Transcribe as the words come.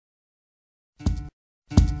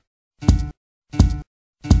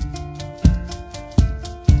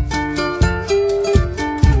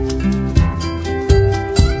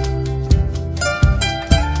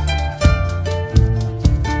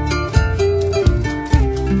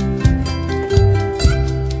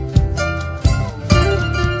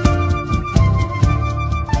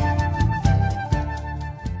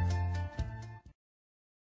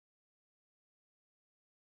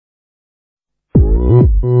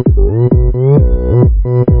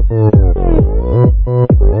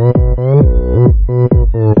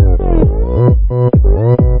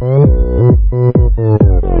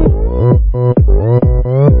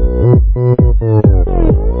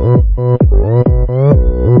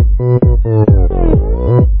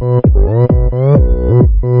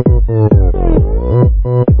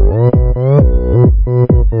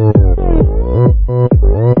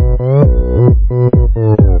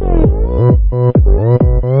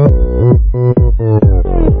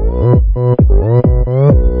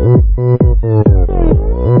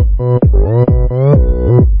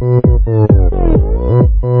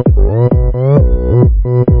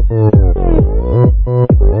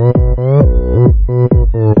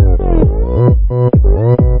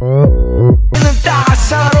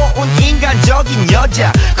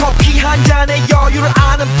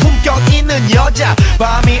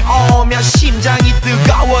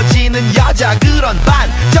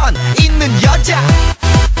반전 있는 여자.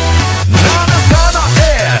 너는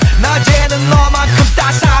선어해, 낮에는 너만큼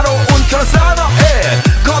따사로운 그런 선어해.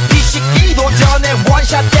 커피 식기도 전에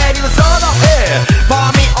원샷 때리는 선어해.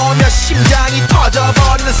 밤이 오면 심장이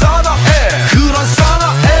터져버리는 선어해. 그런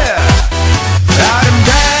선어해.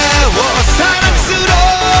 아름다워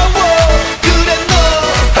사랑스러워 그래 너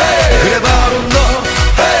hey. 그래 바로 너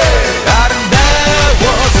hey. 아름다워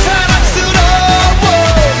사랑스러워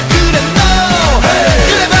그래 너 hey.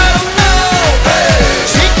 그래 바로 너 hey.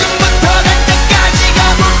 지금부터 갈 때까지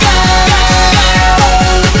가볼까.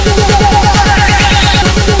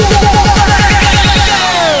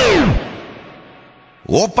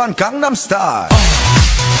 오빤 강남스타일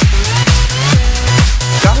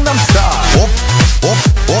강남스타일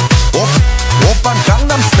오빤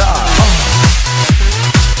강남스타일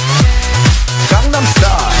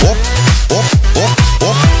강남스타일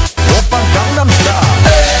오빤 강남스타일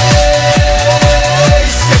에이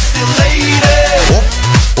섹시 레이디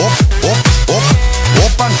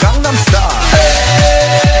오빤 강남스타일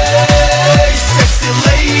에이 섹시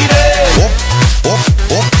레이디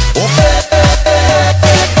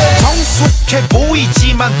성숙해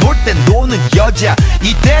보이지만 놀 땐 노는 여자.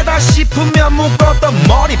 이때다 싶으면 묶었던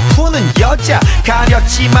머리 푸는 여자.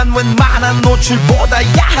 가렸지만 웬만한 노출보다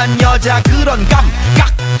야한 여자. 그런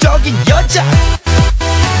감각적인 여자.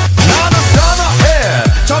 나는 선어해.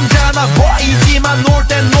 점잖아 보이지만 놀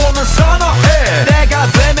땐 노는 선어해. 내가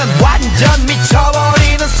되면 완전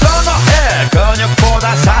미쳐버리는 선어해.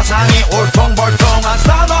 근육보다 사상이 울퉁불퉁한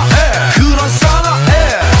선어해. 그런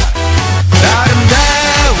선어해.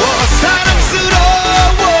 아름다워 사랑스러워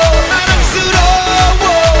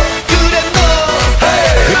그래 너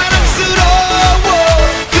hey. 사랑스러워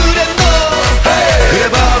그래 너 hey. 그래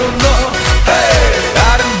바로 너 hey.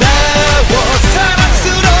 아름다워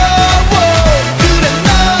사랑스러워 그래 너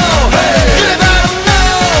hey. 그래 바로 너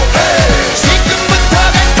hey. 지금부터 갈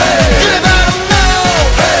때 그래 바로 너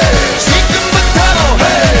hey. 지금부터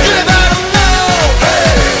hey. 그래 바로 너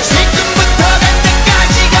hey. 지금부터 갈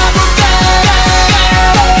때까지 가볼까.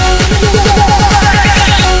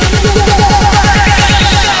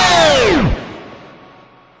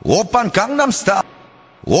 오빤 강남스타일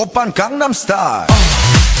오빤 강남스타일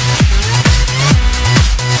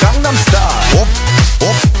강남스타일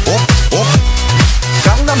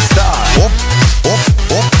강남스타일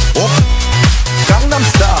강남스타일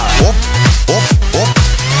강남스타일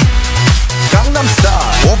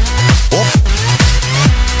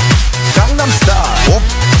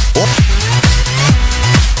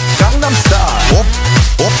강남스타일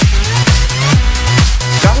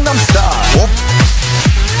강남스타일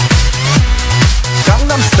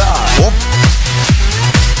강남스타일 강남스타일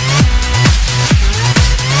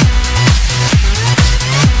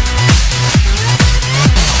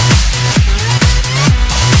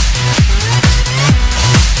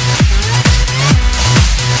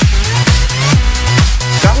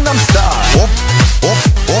강남스타일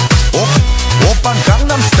오빤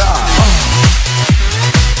강남스타일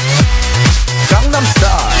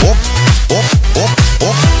강남스타일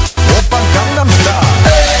오빤 강남스타일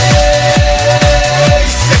에이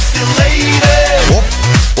섹시 레이디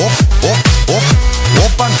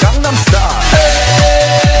오빤 강남스타일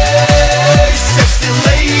에이 섹시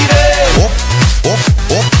레이디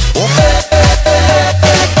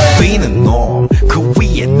비는 놈 그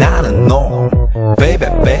위에 나는 놈 베이베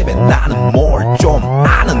베이베 나는 뭘 좀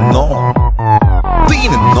아는 놈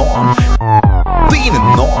비는 놈 비는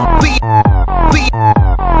놈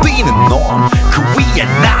비는 놈 그 위에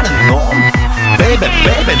나는 놈 베이베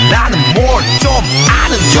베이베 나는 뭘 좀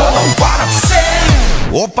아는 놈 You know what I'm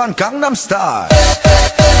saying 오빤 강남스타일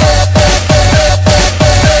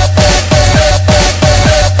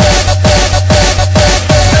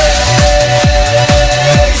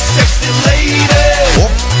섹시 레이디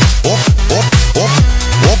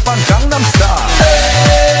오빤 강남스타일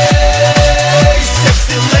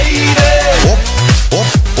섹시 레이디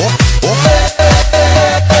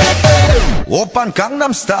오빤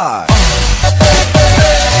강남스타일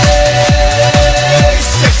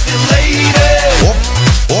섹시 레이디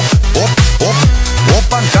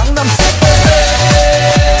오빤 강남스타일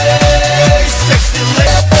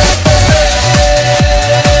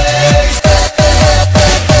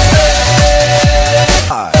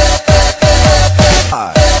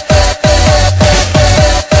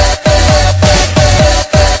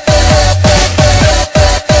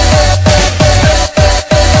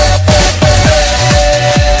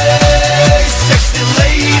섹시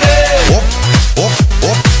레이디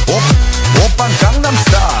오빤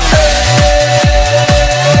강남스타일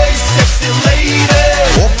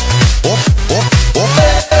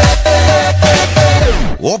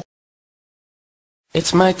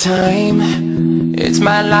It's my time, it's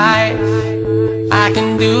my life. I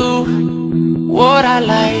can do what I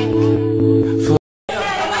like.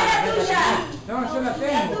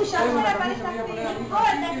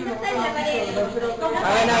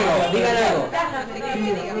 Hagan algo, digan algo.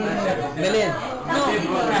 Belén.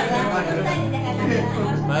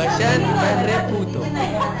 Magallanes está re puto.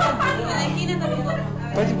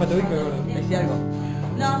 ¿Cuál es tu hijo? Decí algo.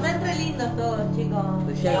 No, son re lindos todos, chicos.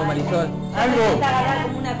 Decí algo, Marisol. Algo. Agarrar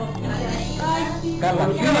como una cosita. Carla.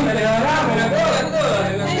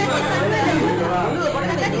 Boludo, ¿por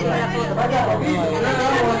qué te tiro la foto?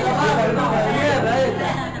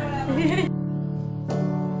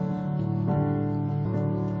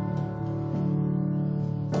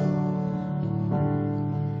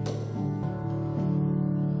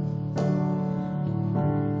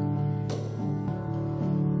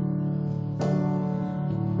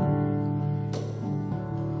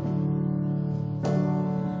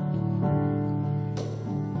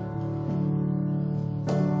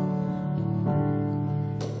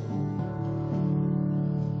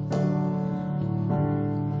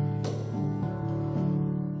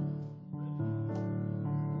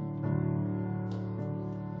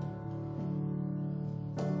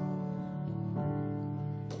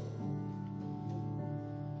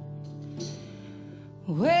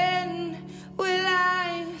 When will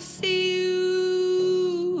I see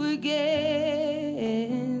you again?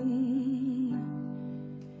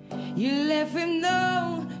 You left with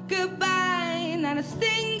no goodbye, not a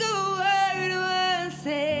single word was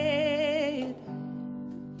said.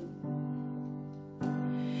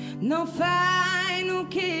 No final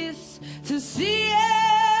kiss to seal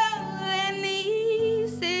any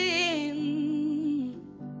sin.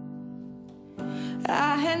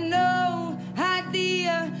 I had no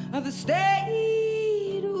idea of the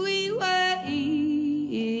state we were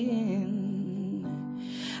in.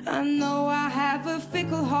 I know I have a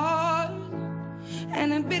fickle heart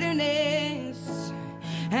and a bitterness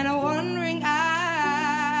and a wandering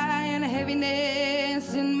eye and a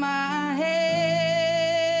heaviness in my head.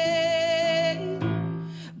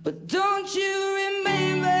 But don't you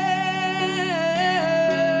remember?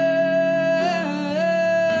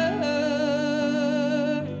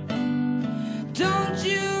 Don't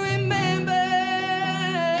you remember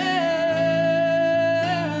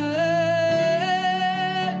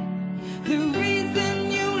the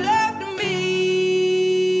reason you left me?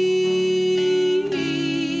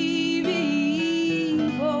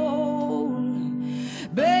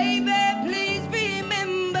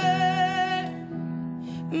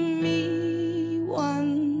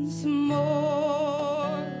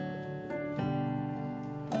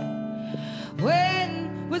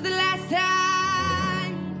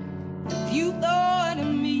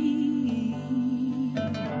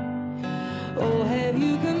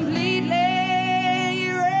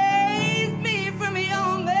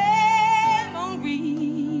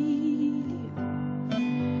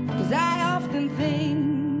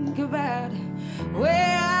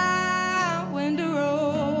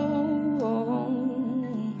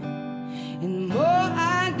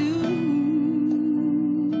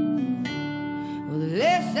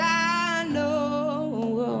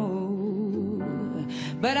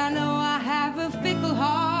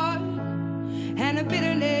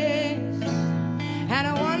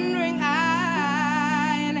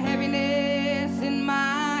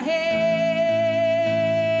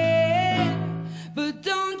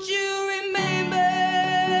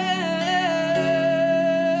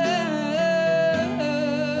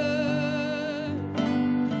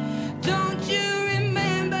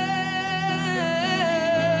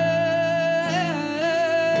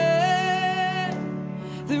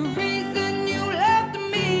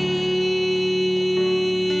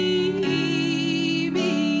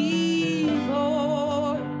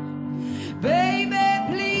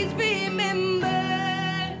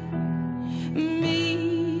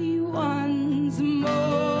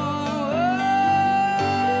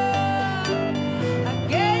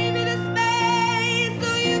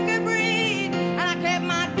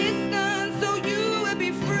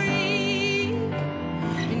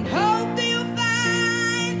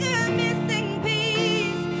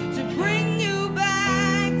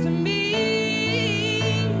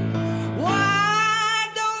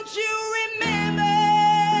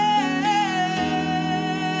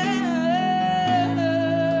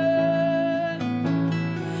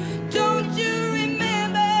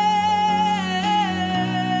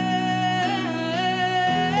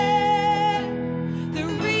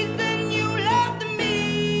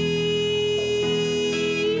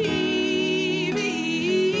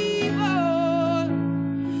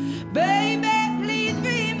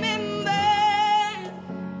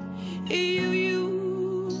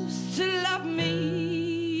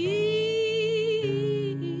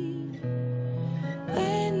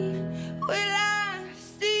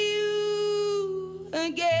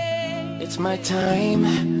 again. It's my time,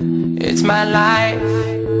 it's my life.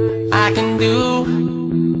 I can do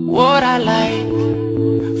what I like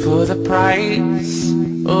for the price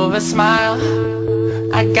of a smile.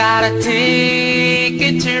 I gotta take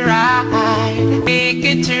it to ride, take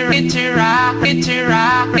it to ride, it to ride, it to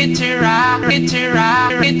ride, it to ride, it to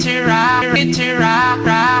ride, it to ride, it to ride,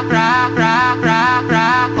 ride, ride, ride, ride,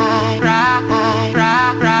 ride, ride,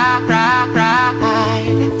 ride,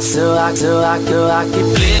 ride. So I keep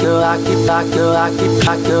living, I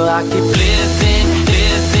keep living,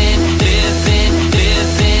 living,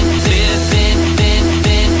 living, living,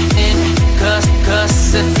 living,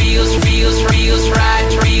 cause it feels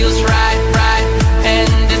right, right,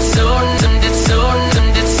 and it's so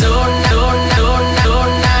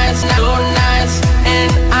nice,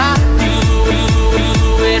 and I do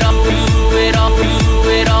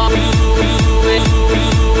it all,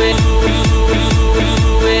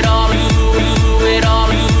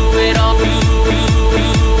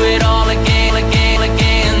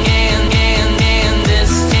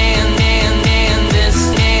 this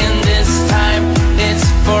time it's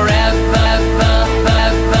forever.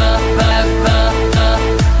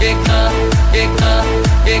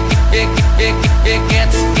 It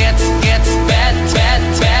gets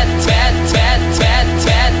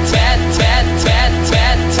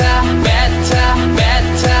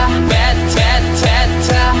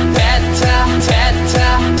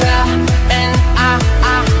and I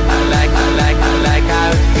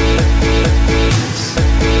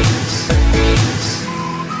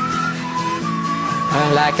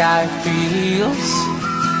like how it feels. I like how it feels.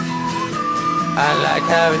 I like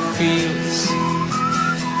how it feels. I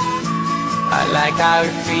like how it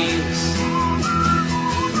feels. I like how it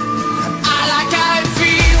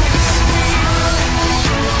feels.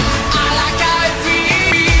 I like how it feels. I like how it feels.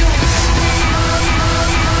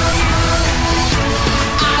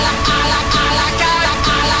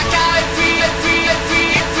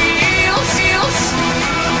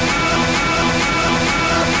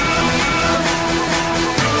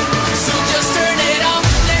 So just turn it up,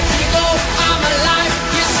 let me go. I'm alive,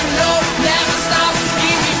 yes or no, never stop,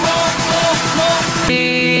 give me more.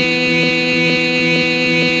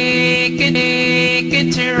 Take it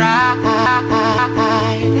to ride.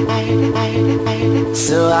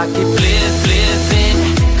 So I keep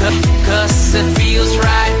living, cause it feels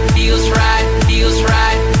right, feels right, feels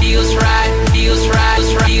right, feels right,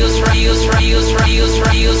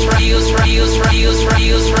 feels right,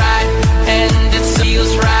 feels right, and it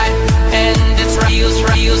feels right, and it feels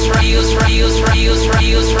right, and it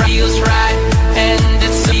feels right, and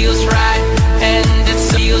it feels right, and it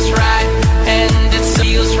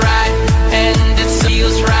feels right, and it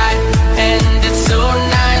feels right, and it's so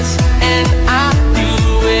nice, and I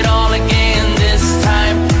do it all again this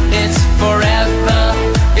time. It's forever,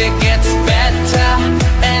 it gets better,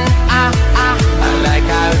 and I like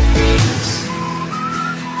how it feels.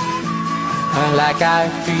 I like how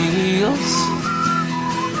it feels.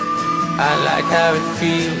 I like how it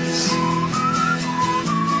feels.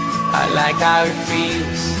 I like how it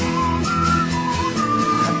feels.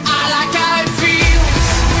 I like how it feels.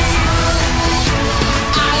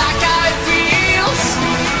 I like how it feels.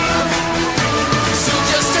 So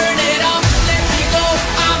just turn it up, let me go.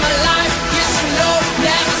 I'm alive, yes or no,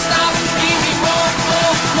 never stop. Give me more, I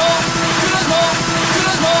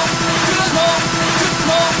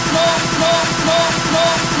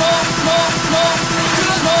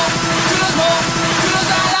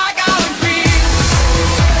like how it feels.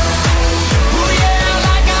 Oh yeah, I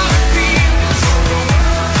like how it feels.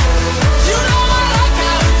 You know I like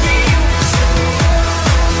how it feels.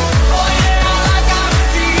 Oh yeah, I like how it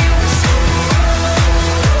feels.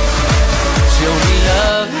 Show me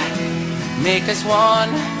love, make us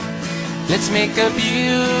one. Let's make a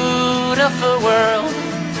beautiful world.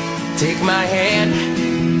 Take my hand,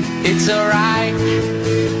 it's alright,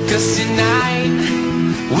 cause tonight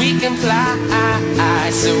we can fly.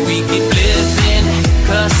 So we keep living,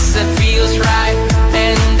 cause it feels right,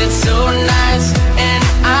 and it's so nice, and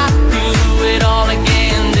I do it all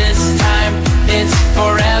again this time. It's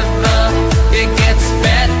forever, it gets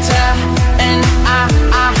better, and I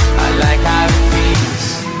like how it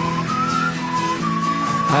feels.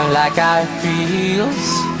 I like how it feels.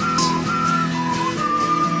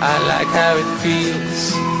 I like how it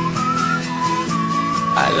feels.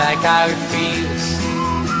 I like how it feels.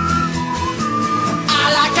 I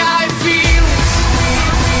like how it